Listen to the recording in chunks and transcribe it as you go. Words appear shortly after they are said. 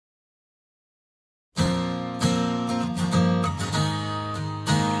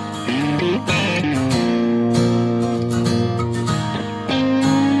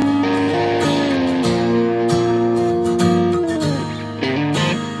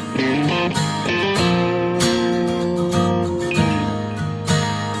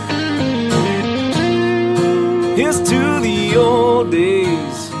here's to the old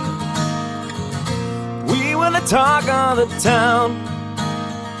days. We were the talk of the town.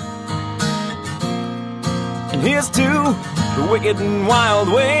 And here's to the wicked and wild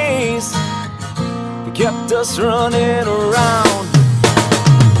ways that kept us running around.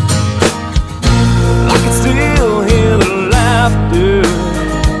 I can still hear the laughter,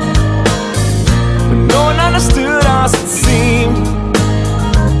 but no one understood us, it seemed.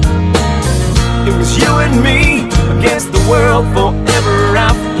 It was you and me against the world forever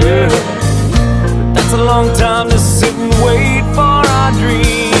after. But that's a long time to sit and wait for our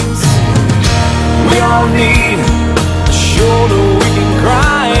dreams. We all need a shoulder we can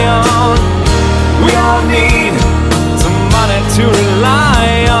cry on. We all need somebody to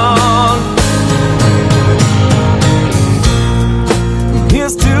rely on.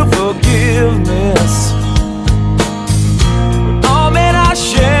 Here's to forgiveness. We all made our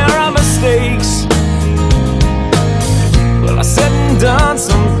share of mistakes. Well, I said and done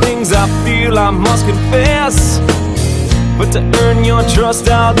some things I feel I must confess, but to earn your trust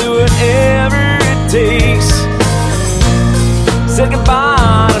I'll do whatever it takes. Say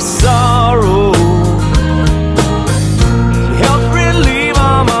goodbye to sorrow.